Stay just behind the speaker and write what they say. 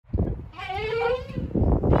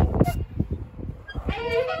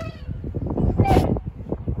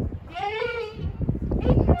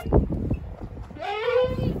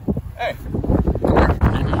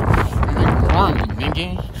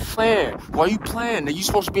Why you playing? You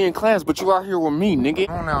supposed to be in class, but you out here with me, nigga.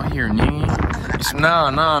 Come on out here, nigga.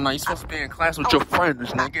 Nah. You supposed to be in class with your friends,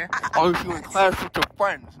 nigga. Why you in class with your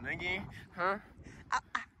friends, nigga? Huh?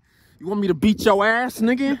 You want me to beat your ass,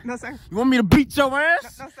 nigga? No, sir. You want me to beat your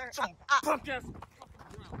ass? No, sir. Some punk ass.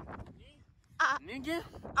 Nigga?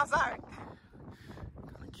 I'm sorry.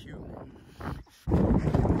 Kinda cute.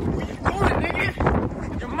 What you doing,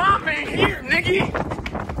 nigga? Your mom ain't here, nigga.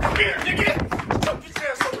 Come here, nigga. Come get your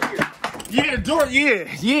ass over here. Yeah, the door, yeah,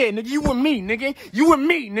 nigga, you with me, nigga. You with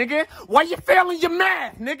me, nigga. Why you failing your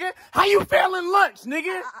math, nigga? How you failing lunch,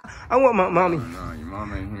 nigga? I want my mommy. No, your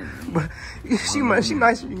mom ain't here. But she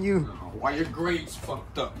nicer than you. Why your grades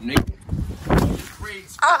fucked up, nigga? Why your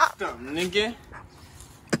grades fucked up, nigga?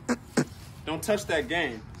 Don't touch that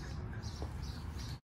game.